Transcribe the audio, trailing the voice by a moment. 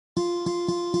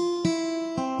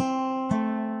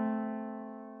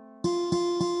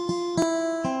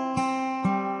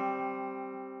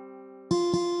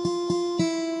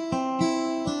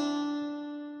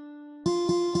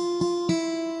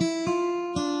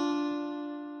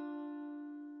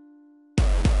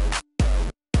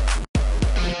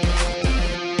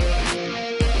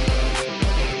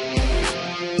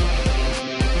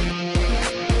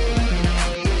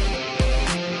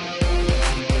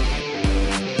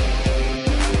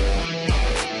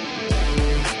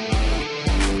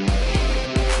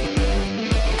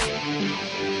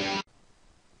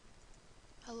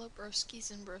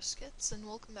broskies and broskets, and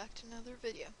welcome back to another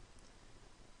video.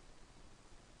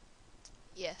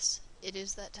 Yes, it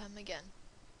is that time again.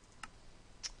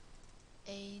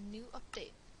 A new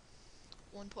update,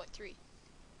 1.3.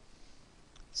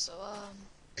 So,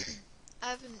 I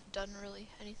haven't done really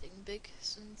anything big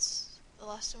since the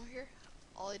last time we were here.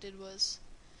 All I did was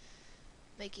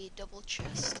make a double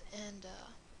chest and,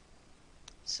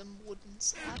 some wooden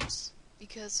slabs,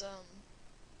 because,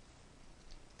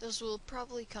 those will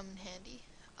probably come in handy.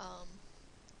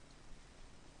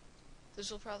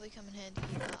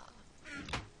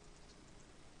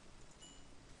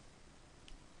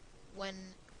 When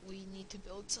we need to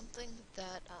build something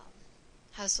that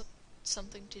has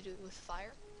something to do with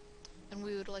fire, and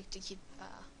we would like to keep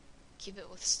it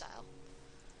with style.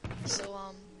 So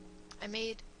I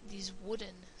made these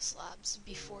wooden slabs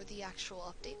before the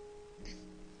actual update,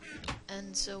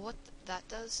 and so what that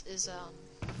does is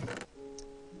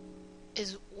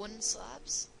wooden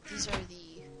slabs. These are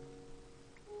the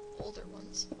older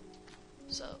ones.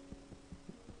 So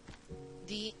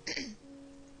the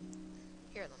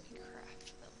here, let me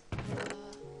craft them.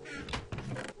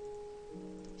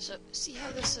 So see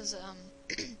how this is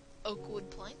oak wood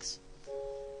planks?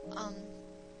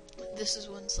 This is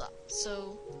wooden slab.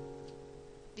 So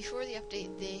before the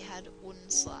update, they had wooden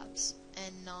slabs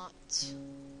and not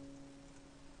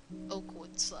oak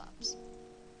wood slabs.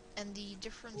 And the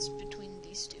difference between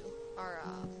these two are,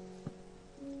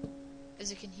 as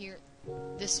you can hear,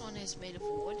 this one is made of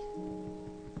wood.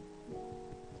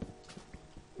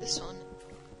 This one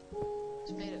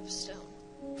is made of stone.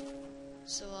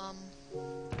 So,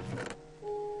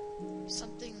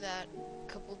 something that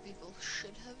a couple people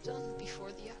should have done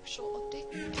before the actual update,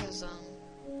 because,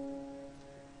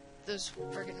 those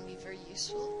are going to be very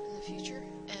useful in the future,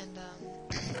 and,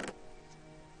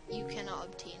 you cannot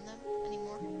obtain them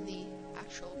anymore in the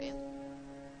actual game.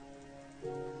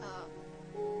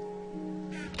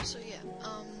 So yeah,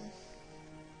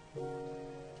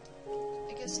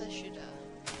 I guess I should,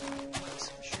 make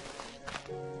some sugarcane.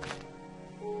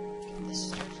 Get this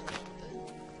started a little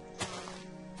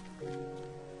bit.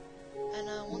 And,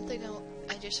 one thing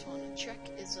I just want to check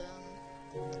is,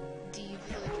 the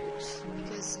villagers,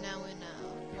 because now in,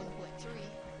 1.3,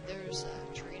 there's,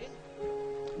 trading.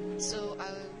 So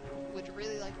I would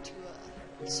really like to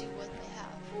see what they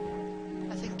have.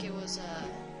 I think it was a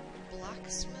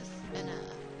blacksmith and a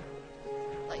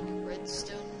like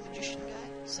redstone magician guy.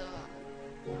 So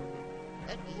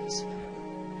that'd be useful.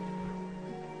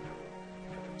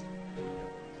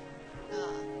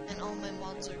 And all my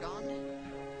mods are gone,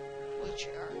 which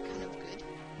are kind of good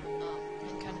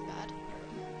and kind of bad.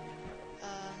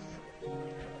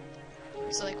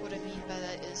 So like what I mean by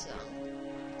that is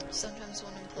sometimes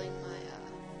when I'm playing my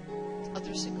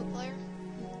other single player,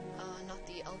 not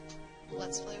the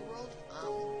Let's Play world,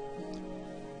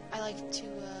 I like to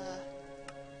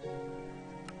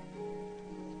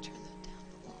turn that down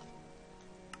a lot.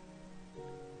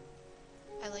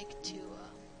 I like to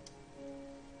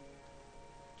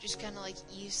just kind of like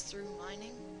ease through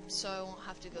mining, so I won't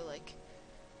have to go like,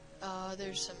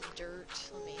 there's some dirt,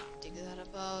 let me dig that up,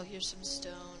 oh, here's some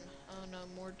stone, oh no,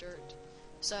 more dirt.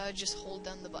 So I would just hold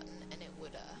down the button and it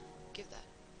would give that.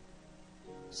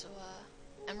 So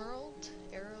emerald,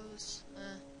 arrows,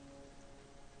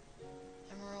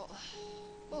 emerald.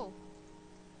 Whoa.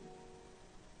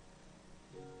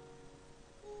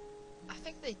 I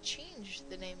think they changed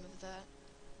the name of that.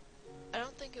 I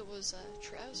don't think it was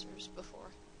trousers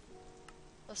before.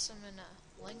 Unless I'm in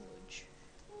a language.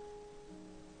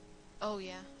 Oh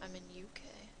yeah, I'm in UK.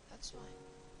 That's why.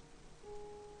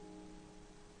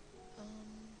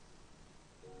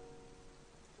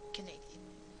 Canadian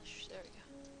English. There we go.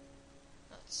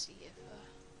 Let's see if,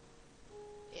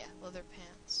 yeah, leather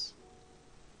pants.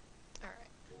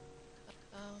 Alright.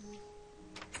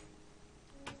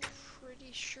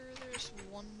 Pretty sure there's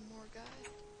one more guy.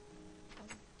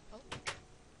 Oh.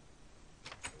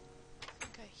 I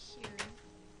think I hear him.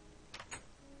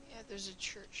 Yeah, there's a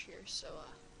church here, so,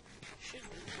 should be.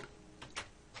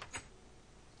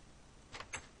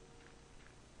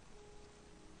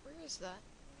 Where is that?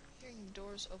 Hearing the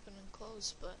doors open and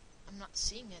close, but I'm not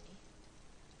seeing any.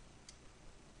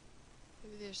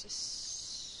 Maybe there's a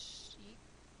secret.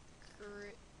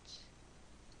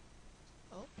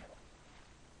 Oh.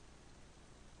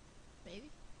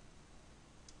 Maybe?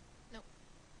 Nope.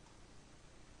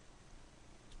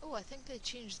 Oh, I think they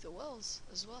changed the wells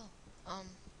as well. Oh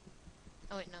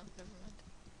wait, no, never mind.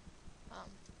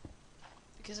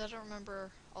 Because I don't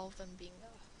remember all of them being,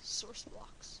 source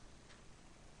blocks.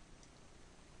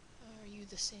 Are you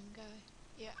the same guy?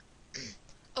 Yeah.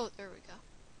 Oh, there we go.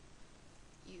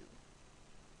 You.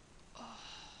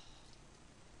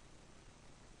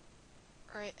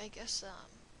 Alright, I guess,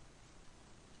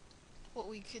 what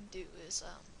we could do is,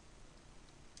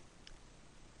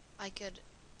 I could,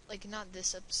 like, not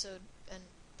this episode, and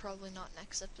probably not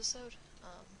next episode,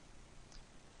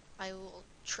 I will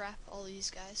trap all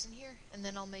these guys in here, and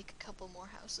then I'll make a couple more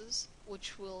houses,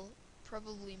 which will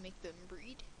probably make them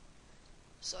breed,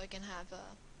 so I can have,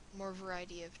 more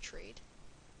variety of trade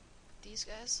with these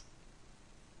guys,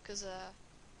 because,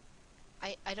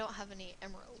 I don't have any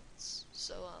emeralds,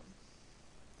 so,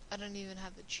 I don't even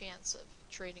have a chance of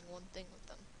trading one thing with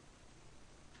them.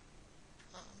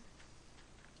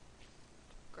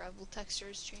 Gravel texture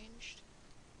has changed.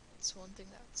 It's one thing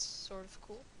that's sort of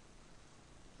cool.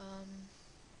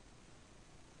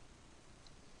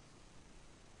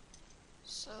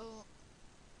 So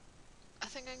I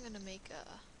think I'm gonna make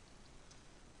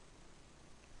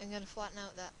I'm gonna flatten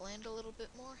out that land a little bit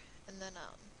more, and then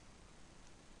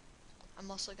I'm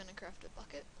also gonna craft a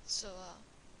bucket. So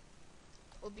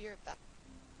we'll be right back.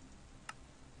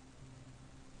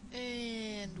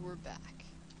 And we're back.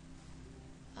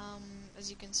 As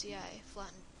you can see, I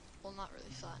flattened, well, not really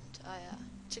flattened, I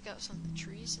took out some of the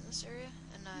trees in this area,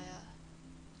 and I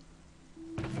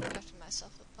crafted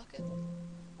myself a bucket,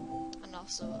 and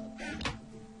also a bed.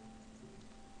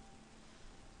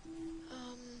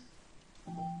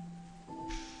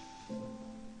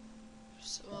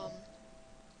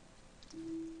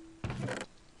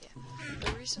 Yeah,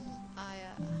 the reason I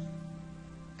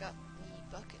got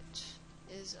the bucket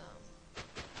is,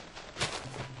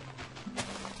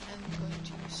 I'm going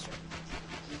to start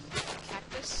with the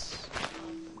cactus.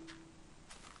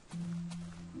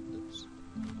 Oops.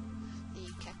 The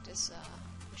cactus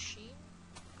machine,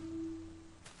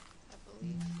 I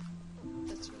believe.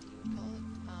 That's what you would call it.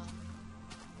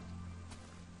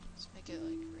 Let's make it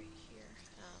like right here.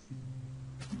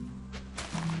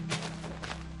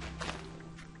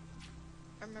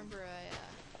 I remember I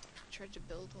tried to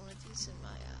build one of these in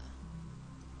my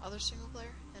other single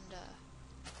player, and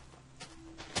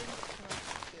didn't come out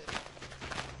good.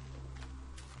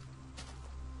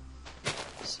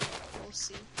 So we'll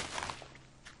see.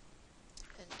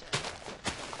 And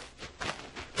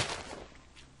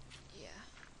yeah.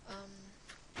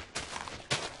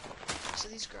 So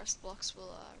these grass blocks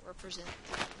will represent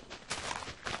the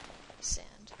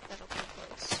sand that'll be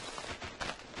placed.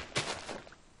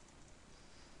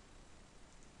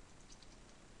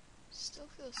 Still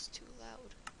feels too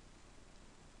loud.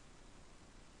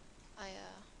 I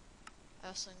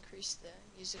also increased the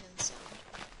music and sound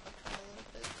up a little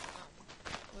bit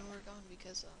when we're gone,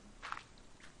 because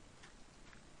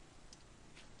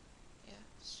yeah,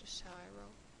 it's just how I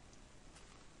roll.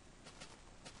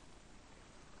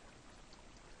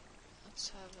 Let's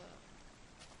have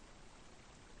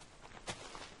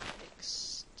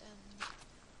extend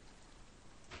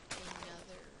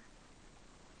another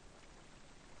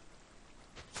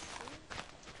tree.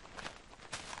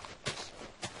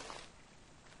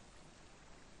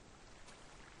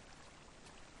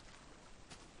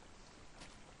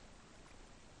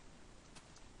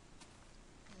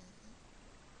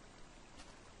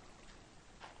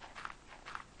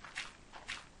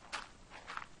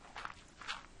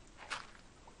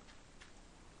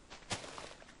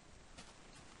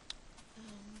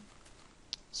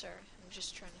 Sorry, I'm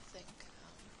just trying to think.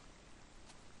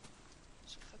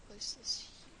 So if I place this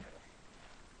here,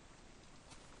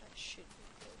 that should be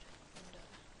good. And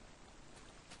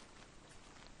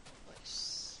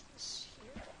place this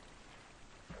here.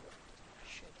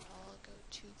 Should all go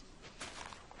to the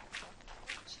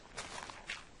rocket.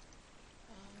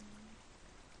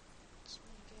 Let's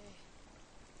make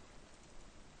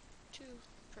two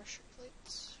pressure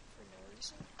plates for no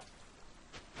reason.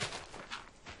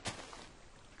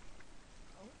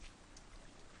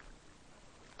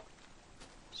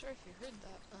 Sorry if you heard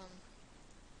that, I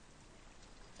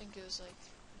think it was like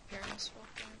my parents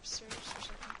walking upstairs or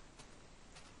something.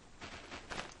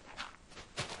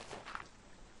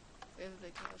 We have a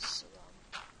big house, so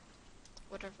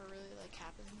whatever really like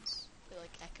happens, it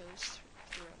like echoes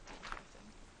throughout the entire thing.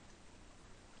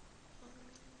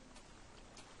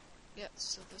 Yeah,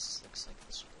 so this looks like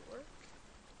this will work.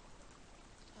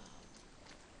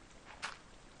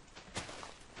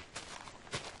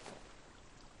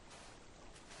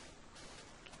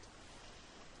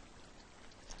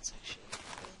 That's actually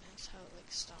really nice how it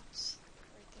like stops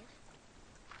right there.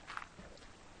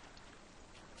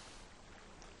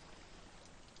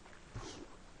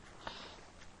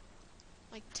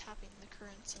 Like tapping the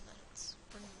currents, and then it's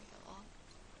bringing me along.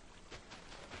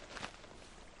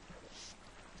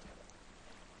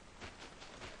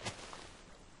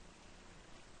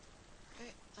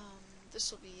 Alright,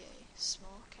 this will be a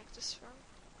small cactus farm.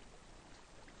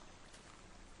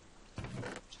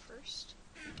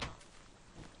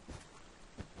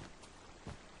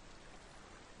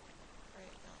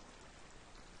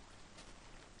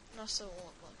 also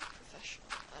won't look professional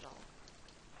at all.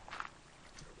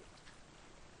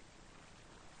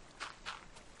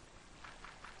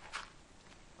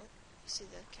 Oh, you see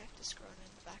the cactus growing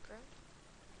in the background?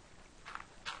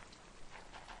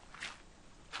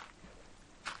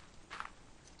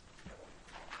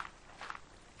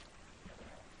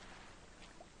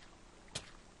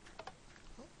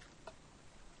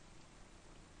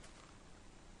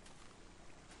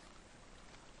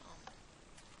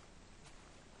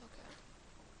 Okay.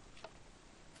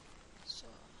 So,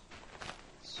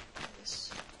 let's bring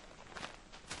this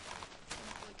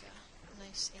like a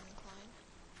nice incline.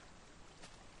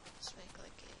 Let's make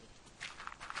like a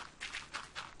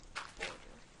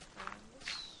border around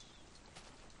this,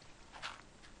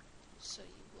 so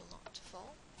you will not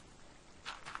fall.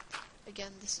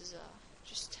 Again, this is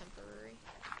just temporary.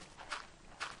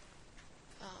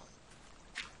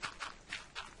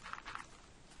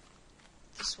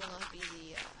 This will not be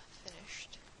the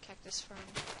finished cactus farm.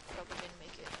 Probably gonna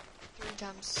make it 3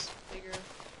 times bigger,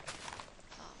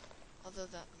 although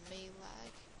that may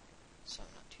lag, so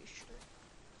I'm not too sure.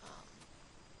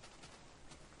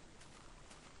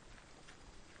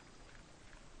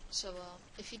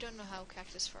 If you don't know how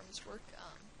cactus farms work,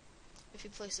 if you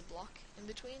place a block in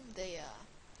between,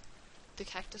 the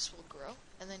cactus will grow,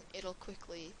 and then it'll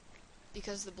quickly,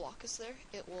 because the block is there,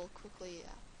 it will quickly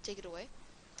take it away,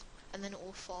 and then it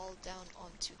will fall down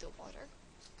onto the water,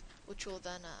 which will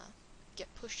then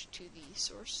get pushed to the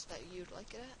source that you'd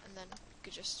like it at, and then you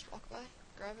could just walk by,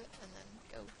 grab it, and then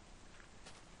go.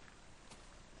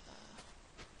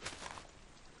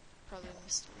 Probably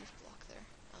missed a leaf block there.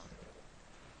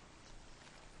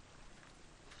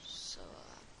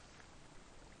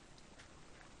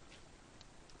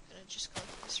 I'm gonna just go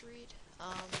for this read.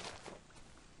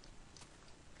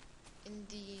 In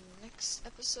the next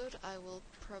episode, I will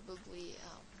probably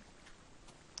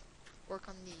work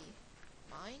on the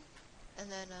mine,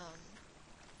 and then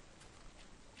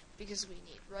because we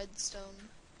need redstone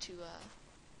to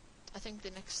I think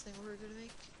the next thing we're gonna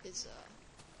make is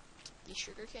the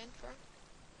sugarcane farm.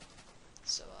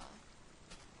 So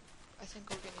I think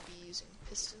we're gonna be using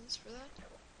pistons for that.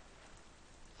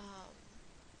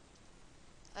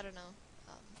 I don't know.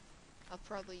 I'll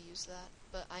probably use that,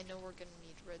 but I know we're gonna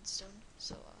need redstone,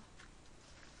 so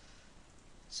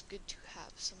it's good to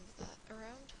have some of that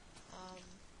around.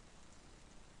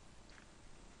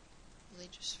 Let me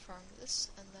just farm this,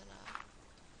 and then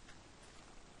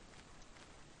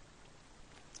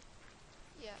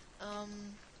yeah.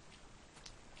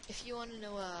 If you want to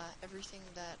know everything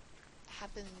that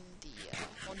happened in the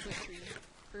 1.3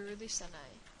 pre-release and I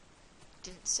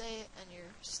didn't say it, and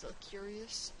you're still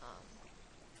curious,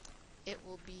 it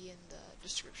will be in the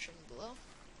description below.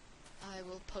 I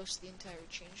will post the entire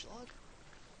changelog.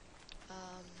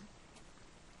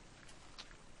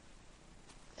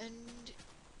 And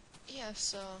yeah,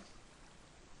 so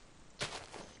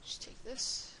just take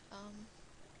this.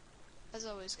 As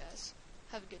always, guys,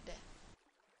 have a good day.